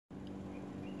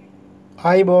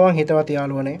ආයිබෝවන් හිතවත්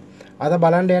යාළුවනේ අද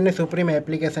බලන්න යන්නේ සුප්‍රීම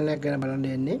ඇප්ලිකේෂන් එකක් ගැන බලන්න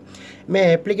යන්නේ මේ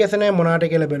ඇප්ලිකේෂන් එක මොනවාට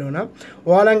කියලා බලනවා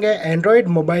ඔයාලගේ Android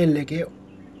mobile එකේ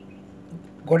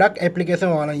ගොඩක්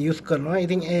ඇප්ලිකේෂන් ඔයාලා යූස් කරනවා.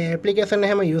 ඉතින් ඒ ඇප්ලිකේෂන්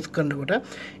හැම යූස් කරනකොට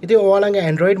ඉතින් ඔයාලගේ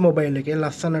Android mobile එකේ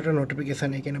ලස්සනට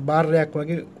notification එක කියන්නේ බාර් එකක්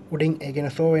වගේ උඩින් ඒ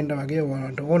කියන්නේ show වෙන්න වගේ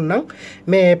ඔයාලන්ට ඕන නම්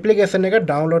මේ ඇප්ලිකේෂන් එක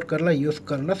download කරලා යූස්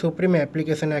කරන සුප්‍රීම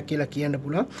ඇප්ලිකේෂන් එකක් කියලා කියන්න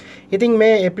පුළුවන්. ඉතින්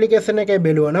මේ ඇප්ලිකේෂන් එකේ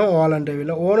බැලුවා නම් ඔයාලන්ට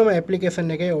ඇවිල්ලා ඕනම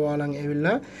ඇප්ලිකේෂන් එකේ ඔයාලන්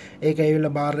ඇවිල්ලා ඒක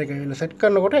ඇවිල්ලා බාර් එක ඇවිල්ලා set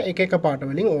කරනකොට එක එක පාට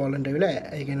වලින් ඔයාලන්ට ඇවිල්ලා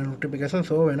ඒ කියන්නේ notification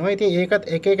show වෙනවා. ඉතින් ඒකත්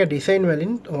එක එක design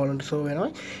වලින් ඔයාලන්ට show වෙනවා.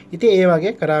 ඉතින් ඒ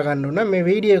වගේ කරා ගන්න ඕන මේ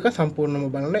वीडियो का संपूर्ण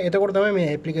බලන්න. එතකොට තමයි මේ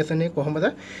ඇප්ලිකේෂන් එක කොහොමද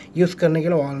යූස් කරන්න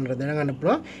කියලා ඔයාලන්ට දැනගන්න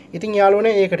පුළුවන්. ඉතින්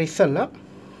යාළුවනේ ඒකට ඉස්සෙල්ලා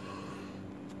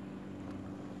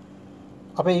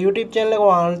අපේ YouTube channel එක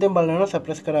ඔයාලන්ට බලන්න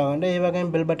සබ්ස්ක්‍රයිබ් කරගන්න. ඒ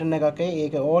වගේම bell button එකක්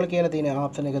ඒක all කියලා තියෙන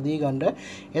option එක දී ගන්න.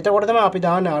 එතකොට තමයි අපි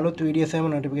දාන අලුත් videos එකම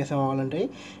notification ඔයාලන්ට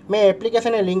මේ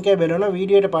ඇප්ලිකේෂන් එකේ link එක බලන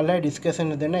වීඩියෝට පල්ලෙහා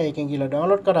description එක දෙන්න. ඒකෙන් ගිහලා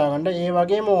download කරගන්න. ඒ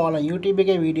වගේම ඔයාලා YouTube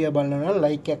එකේ වීඩියෝ බලනවා නම්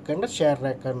like එකක් කරන්න, share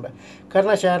එකක් කරන්න.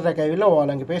 කරන share එක ඇවිල්ලා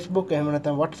ඔයාලගේ Facebook එහෙම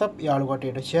නැත්නම් WhatsApp යාළු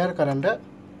කට්ටියට share කරන්න.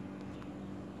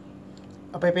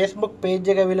 අපේ Facebook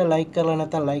page එක ඇවිල්ලා like කරලා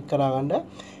නැත්නම් like කරගන්න.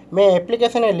 මේ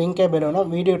ඇප්ලිකේෂන් එකේ link එක බලනවා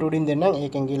වීඩියෝ ටුඩින් දෙන්නම්.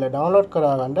 ඒකෙන් ගිහලා download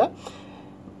කරගන්න.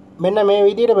 මෙන්න මේ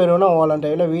විදිහට බලනවා ඔයාලන්ට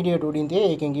ඇවිල්ලා වීඩියෝ ටුඩින් තියේ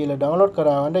ඒකෙන් ගිහලා download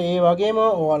කරගන්න. ඒ වගේම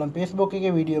ඔයාලන් Facebook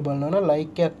එකේ වීඩියෝ බලනවා නම්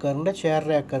like එකක් කරන්න,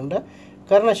 share එකක් කරන්න.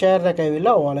 කරන share එක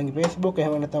ඇවිල්ලා ඔයාලගේ Facebook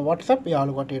එහෙම නැත්නම් WhatsApp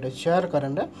යාළු කට්ටියට share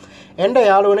කරන්න. එන්න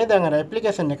යාළුවනේ දැන් අර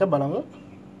ඇප්ලිකේෂන් එක බලමු.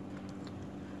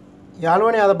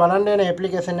 යාළුවනේ අද බලන්න යන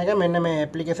ඇප්ලිකේෂන් එක මෙන්න මේ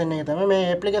ඇප්ලිකේෂන් එක තමයි. මේ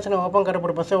ඇප්ලිකේෂන් ඕපන්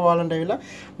කරපුවට පස්සේ ඔයාලන්ට ඇවිල්ලා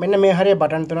මෙන්න මේ හරිය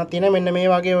බටන් තුනක් තියෙනවා. මෙන්න මේ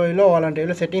වගේ ඔයලා ඔයාලන්ට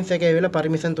ඇවිල්ලා settings එකේ ඇවිල්ලා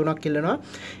permission තුනක් ඉල්ලනවා.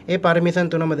 ඒ permission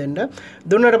තුනම දෙන්න.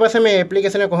 දුන්නාට පස්සේ මේ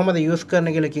ඇප්ලිකේෂන් එක කොහොමද යූස්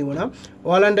කරන්න කියලා කිව්වනම්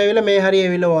ඔයාලන්ට ඇවිල්ලා මේ හරිය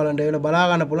ඇවිල්ලා ඔයාලන්ට ඇවිල්ලා බලා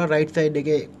ගන්න පුළුවන් right side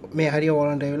එකේ මේ හරිය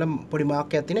ඔයාලන්ට ඇවිල්ලා පොඩි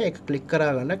මාක් එකක් තියෙනවා. ඒක ක්ලික් කරා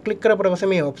ගන්න. ක්ලික් කරපුවට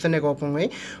පස්සේ මේ ඔප්ෂන් එක ඕපන් වෙයි.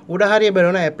 උඩ හරිය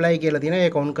බලන apply කියලා තියෙනවා.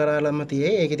 ඒක on කරාලම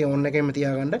තියෙයි. ඒක ඉතින් on එකෙන්ම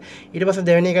තියාගන්න. ඊට පස්සේ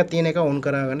දෙවෙනි එකක් තියෙන එක on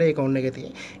කරා ගන්න. ඒක on එකේ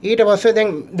තියෙයි. ඊට පස්සේ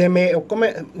දැන් මේ ඔක්කොම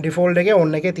ඩිෆෝල්ට් එකේ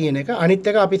on එකේ තියෙන එක. අනිත්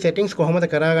එක අපි settings කොහොමද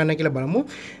කරා ගන්න කියලා බලමු.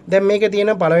 දැන් මේකේ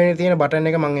තියෙන පළවෙනි තියෙන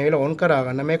බටන් එක මම ඇවිල්ලා on කරා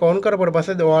ගන්න. මේක on කරපුවට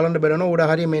පස්සේ ඔයාලන්ට බලන උඩ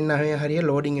හරිය මෙන්න හරිය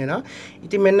loading වෙනවා.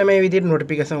 ඉතින් මෙන්න මේ විදිහට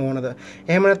notification ඕනද?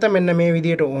 එහෙම නැත්නම් මෙන්න මේ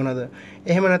විදිහට ඕනද?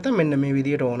 එහෙම නැත්නම් මෙන්න මේ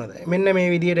විදිහට ඕනද? මෙන්න මේ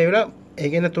විදිහට ඇවිල්ලා ඒ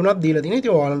කියන්නේ තුනක් දීලා තියෙනවා.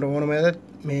 ඉතින් ඔයාලන්ට ඕනම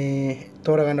මේ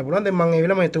තෝරගන්න පුළුවන්. දැන් මම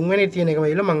ඇවිල්ලා මේ තුන්වෙනි තියෙන එකම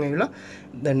ඇවිල්ලා මම ඇවිල්ලා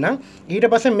දැන්නම් ඊට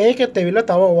පස්සේ මේකෙත් ඇවිල්ලා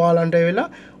තව ඔයාලන්ට ඇවිල්ලා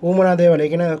ඌමනා දේවල් ඒ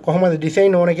කියන්නේ කොහොමද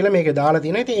ඩිසයින් ඕන කියලා මේකේ දාලා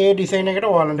තියෙනවා. ඉතින් ඒ ඩිසයින් එකට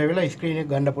ඔයාලන්ට ඇවිල්ලා ස්ක්‍රීන් එක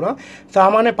ගන්න පුළුවන්.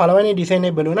 සාමාන්‍ය පළවෙනි ඩිසයින්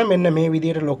එක බලුණා මෙන්න මේ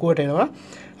විදිහට ලොකුවට එනවා.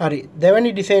 හරි.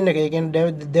 දෙවෙනි ඩිසයින් එක ඒ කියන්නේ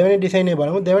දෙවෙනි ඩිසයින් එක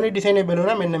බලමු. දෙවෙනි ඩිසයින් එක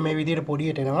බලුණා මෙන්න මේ විදිහට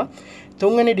පොඩියට එනවා.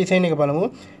 තුන්වෙනි ඩිසයින් එක බලමු.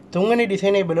 තුන්වෙනි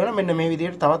ඩිසයින් එක බලුණා මෙන්න මේ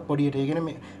විදිහට තවත් පොඩියට. ඒ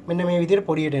කියන්නේ මෙන්න මේ විදිහට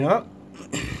පොඩියට එනවා.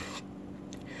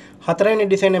 හතරවෙනි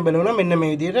ඩිසයින් එක බලනවා මෙන්න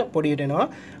මේ විදිහට පොඩියට එනවා.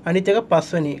 අනිත් එක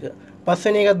පස්වෙනි එක.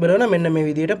 පස්වෙනි එකත් බලනවා මෙන්න මේ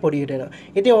විදිහට පොඩියට එනවා.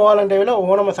 ඉතින් ඔයාලන්ට වෙලා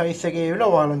ඕනම size එකේ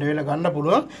වෙලා ඔයාලන්ට වෙලා ගන්න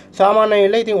පුළුවන්. සාමාන්‍ය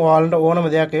වෙලා ඉතින් ඔයාලන්ට ඕනම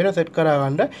දෙයක් වෙලා set කරා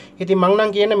ගන්න. ඉතින් මම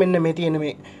නම් කියන්නේ මෙන්න මේ තියෙන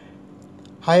මේ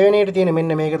 6 වෙනියට තියෙන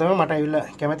මෙන්න මේක තමයි මට ඇවිල්ලා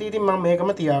කැමති. ඉතින් මම මේකම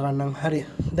තියාගන්නම්. හරි.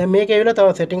 දැන් මේකේ ඇවිල්ලා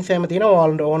තව settings එහෙම තියෙනවා.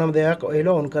 ඔයාලන්ට ඕනම දෙයක්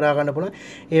ඇවිල්ලා on කරා ගන්න පුළුවන්.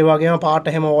 ඒ වගේම පාට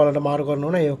හැම ඔයාලන්ට මාරු කරන්න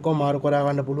ඕන. ඒ ඔක්කොම මාරු කරා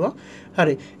ගන්න පුළුවන්.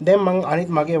 හරි. දැන් මම අනිත්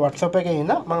මගේ WhatsApp එකේ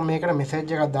ඉන්න මම මේකට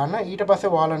message එකක් දාන්න. ඊට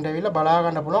පස්සේ ඔයාලන්ට ඇවිල්ලා බලා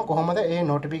ගන්න පුළුවන් කොහොමද මේ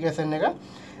notification එක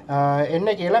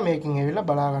එන්නේ කියලා මේකෙන් ඇවිල්ලා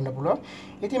බලා ගන්න පුළුවන්.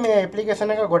 ඉතින් මේ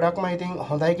application එක ගොඩක්ම ඉතින්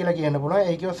හොඳයි කියලා කියන්න පුළුවන්.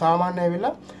 ඒකේ සාමාන්‍ය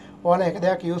ඇවිල්ලා ඔයාලා එක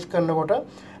දෙයක් යූස් කරනකොට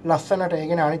ලස්සනට ඒ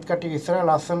කියන්නේ අනිත් කට්ටිය ඉස්සර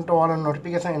ලස්සනට ඔයාලා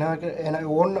නොටිෆිකේෂන් එන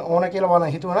ඕන කියලා ඔයාලා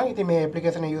හිතුවා නම් ඉතින් මේ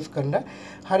ඇප්ලිකේෂන් එක යූස් කරන්න.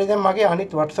 හරි දැන් මගේ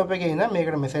අනිත් WhatsApp එකේ ඉඳන්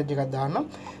මේකට මෙසේජ් එකක් දාන්නම්.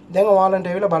 දැන් ඔයාලන්ට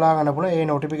ඇවිල්ලා බලා ගන්න පුළුවන් මේ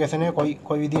නොටිෆිකේෂන් එක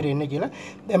කොයි විදිහට එන්නේ කියලා.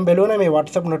 දැන් බලුවනේ මේ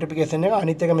WhatsApp නොටිෆිකේෂන් එක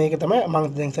අනිත් එක මේක තමයි මම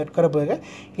දැන් සෙට් කරපු එක.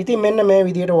 ඉතින් මෙන්න මේ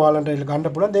විදිහට ඔයාලන්ට ඇවිල්ලා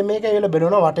ගන්න පුළුවන්. දැන් මේක ඇවිල්ලා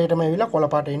බලුවනේ වටේටම ඇවිල්ලා කොළ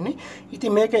පාට එන්නේ.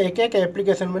 ඉතින් මේක එක එක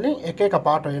ඇප්ලිකේෂන් වලින් එක එක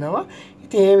පාට වෙනවා.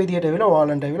 ඉතින් මේ විදිහට ඇවිල්ලා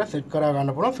ඔයාලන්ට ඇවිල්ලා සෙට් කරා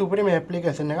ගන්න පුළුවන්. සුපිරිම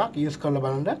ඇප්ලිකේෂන් එකක් යූස් කරලා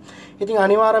බලන්න. ඉතින්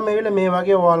අනිවාර්යයෙන්ම ඇවිල්ලා මේ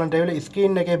වගේ ඔයාලන්ට ඇවිල්ලා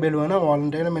ස්ක්‍රීන් එකේ බලුවනම්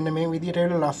ඔයාලන්ට ඇවිල්ලා මෙන්න මේ විදිහට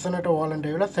ඇවිල්ලා ලස්සනට ඔයාලන්ට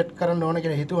ඇවිල්ලා සෙට් කරන්න ඕන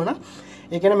කියලා හිතුවනම්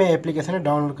ඒ කියන්නේ මේ ඇප්ලිකේෂන් එක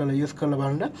ඩවුන්ලෝඩ් කරලා යූස් කරලා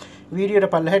බලන්න.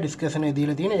 වීඩියෝට පල්ලෙහා ඩිස්ක්‍රිප්ෂන් එකේ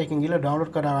දීලා තියෙන ඒකෙන් ගිහලා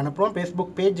ඩවුන්ලෝඩ් කරා ගන්න පුළුවන්. Facebook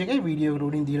page එකේ වීඩියෝ එක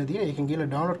උඩින් දීලා තියෙන ඒකෙන් ගිහලා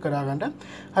ඩවුන්ලෝඩ් කරා ගන්න.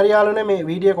 හරි යාළුවනේ මේ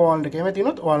වීඩියෝ එක ඔයාලන්ට කැමති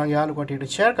වුණොත් ඔයාලගේ යාළුවෝ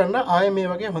කට්ටියට share කරන්න. ආයේ මේ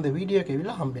වගේ හොඳ වීඩියෝ එකක්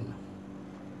ඇවිල්ලා හම්බෙන්න.